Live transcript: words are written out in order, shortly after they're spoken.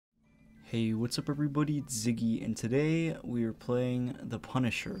Hey, what's up everybody, it's Ziggy, and today we are playing the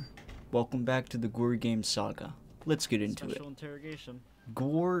Punisher. Welcome back to the Gory Game Saga. Let's get into it. Interrogation.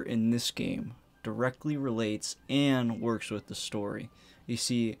 Gore in this game directly relates and works with the story. You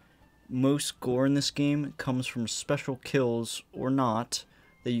see, most gore in this game comes from special kills, or not,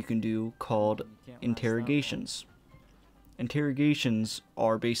 that you can do called interrogations. Interrogations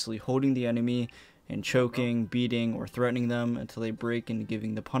are basically holding the enemy and choking, beating, or threatening them until they break into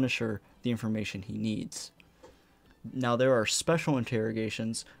giving the Punisher the information he needs. Now there are special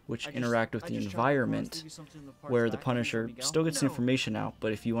interrogations which interact with the environment, where the Punisher still gets the information out,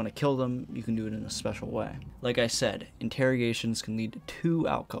 but if you want to kill them, you can do it in a special way. Like I said, interrogations can lead to two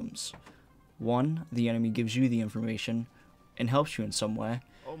outcomes. One, the enemy gives you the information and helps you in some way.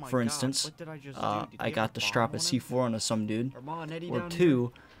 For instance, I got to strap a C4 onto some dude. Or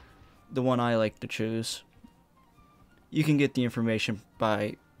two, the one I like to choose, you can get the information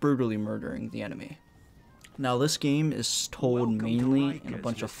by brutally murdering the enemy. Now this game is told mainly in a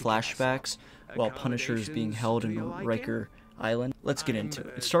bunch of flashbacks while Punisher is being held in Riker Island. Let's get into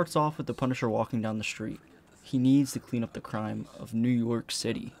it. It starts off with the Punisher walking down the street. He needs to clean up the crime of New York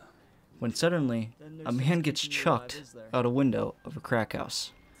City, when suddenly a man gets chucked out a window of a crack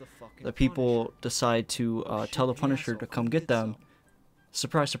house. The people decide to tell the Punisher to come get them.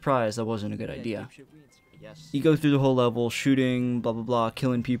 Surprise, surprise, that wasn't a good idea. You go through the whole level, shooting, blah blah blah,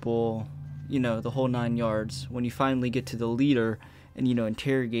 killing people, you know, the whole 9 yards. When you finally get to the leader and, you know,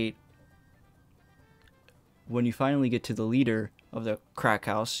 interrogate, when you finally get to the leader of the crack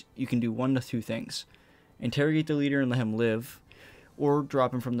house, you can do one to two things. Interrogate the leader and let him live, or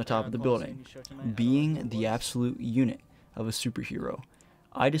drop him from the top of the building. Being the absolute unit of a superhero,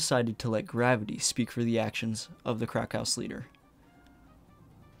 I decided to let gravity speak for the actions of the crack house leader.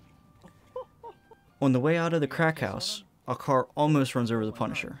 On the way out of the crack house, a car almost runs over the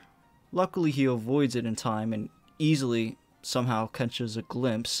Punisher. Luckily, he avoids it in time and easily somehow catches a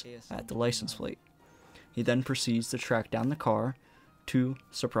glimpse at the license plate. He then proceeds to track down the car to,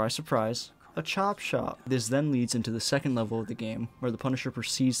 surprise surprise, a chop shop. This then leads into the second level of the game, where the Punisher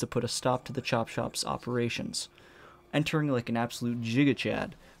proceeds to put a stop to the chop shop's operations, entering like an absolute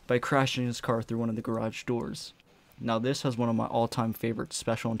giga-chad by crashing his car through one of the garage doors. Now this has one of my all-time favorite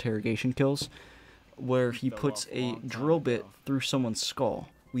special interrogation kills, where he puts a drill bit through someone's skull.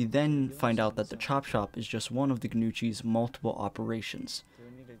 We then find out that the chop shop is just one of the Gnucci's multiple operations.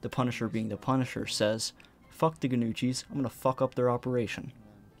 The Punisher, being the Punisher, says, "Fuck the Gnucci's, I'm gonna fuck up their operation."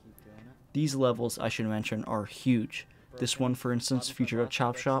 These levels, I should mention, are huge. This one, for instance, featured a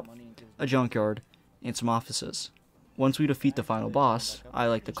chop shop, a junkyard, and some offices. Once we defeat the final boss, I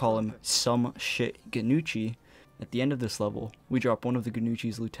like to call him some shit Gnucci. At the end of this level, we drop one of the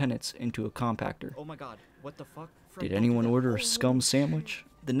Gnucci's lieutenants into a compactor. Oh my god, what the fuck? Did anyone order a scum sandwich?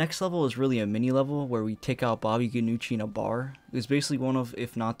 The next level is really a mini level where we take out Bobby Gnucci in a bar. It was basically one of,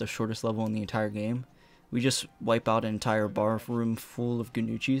 if not the shortest level in the entire game. We just wipe out an entire bar room full of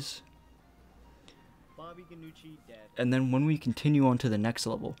Gnucci's. And then when we continue on to the next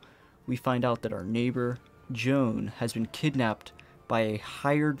level, we find out that our neighbor, Joan, has been kidnapped by a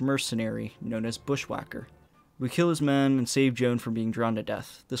hired mercenary known as Bushwhacker. We kill his men and save Joan from being drowned to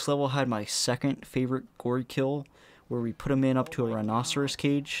death. This level had my second favorite gory kill, where we put a man up to a rhinoceros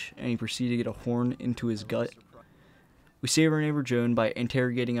cage and he proceeded to get a horn into his gut. We save our neighbor Joan by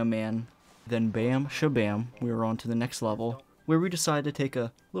interrogating a man. Then bam shabam, we are on to the next level, where we decide to take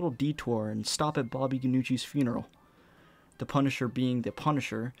a little detour and stop at Bobby Gnucci's funeral. The Punisher, being the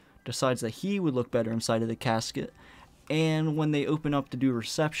Punisher, decides that he would look better inside of the casket, and when they open up to do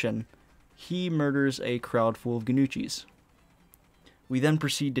reception, he murders a crowd full of Gnucci's. We then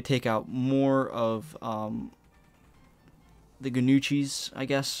proceed to take out more of the Gnucci's, I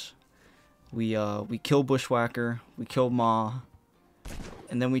guess. We kill Bushwhacker, we kill Ma,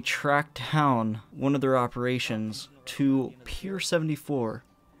 and then we track down one of their operations to Pier 74,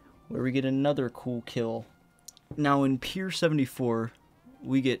 where we get another cool kill. Now in Pier 74,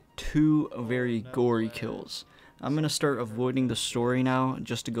 we get two very gory kills. I'm going to start avoiding the story now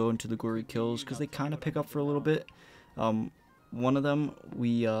just to go into the gory kills because they kind of pick up for a little bit. One of them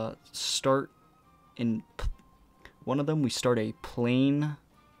we start a plane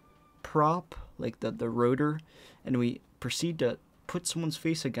prop, like the rotor, and we proceed to put someone's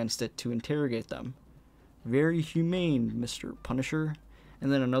face against it to interrogate them. Very humane, Mr. Punisher.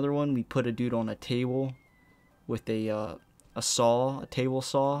 And then another one, we put a dude on a table with a table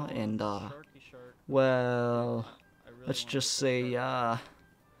saw, and well, let's just say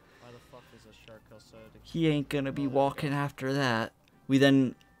he ain't gonna be walking after that. We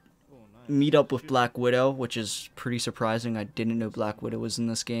then meet up with Black Widow, which is pretty surprising. I didn't know Black Widow was in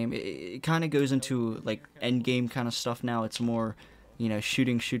this game. It kind of goes into like end game kind of stuff now. It's more, you know,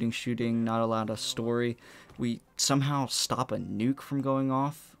 shooting, not a lot of story. We somehow stop a nuke from going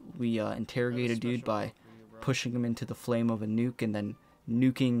off. We interrogate a dude by pushing him into the flame of a nuke and then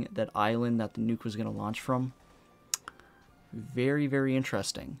nuking that island that the nuke was going to launch from. Very, very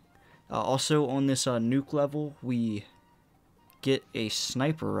interesting. Also on this nuke level, we get a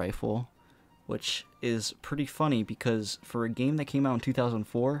sniper rifle, which is pretty funny because for a game that came out in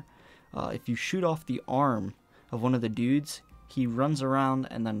 2004, if you shoot off the arm of one of the dudes, he runs around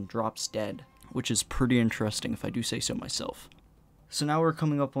and then drops dead, which is pretty interesting if I do say so myself. So now we're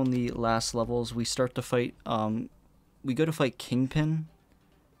coming up on the last levels. We start to fight, we go to fight Kingpin,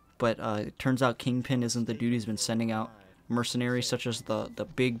 but it turns out Kingpin isn't the dude who's been sending out mercenaries such as the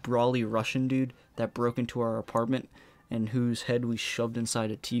big brawly Russian dude that broke into our apartment and whose head we shoved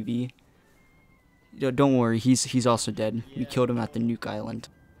inside a TV. Don't worry, he's also dead. We killed him at the nuke island.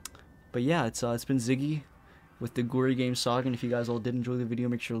 But yeah, it's been Ziggy with the Gory Game Saga, and if you guys all did enjoy the video,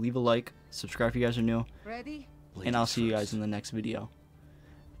 make sure to leave a like, subscribe if you guys are new, Ready? and I'll see you guys in the next video.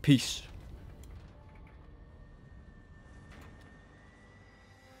 Peace.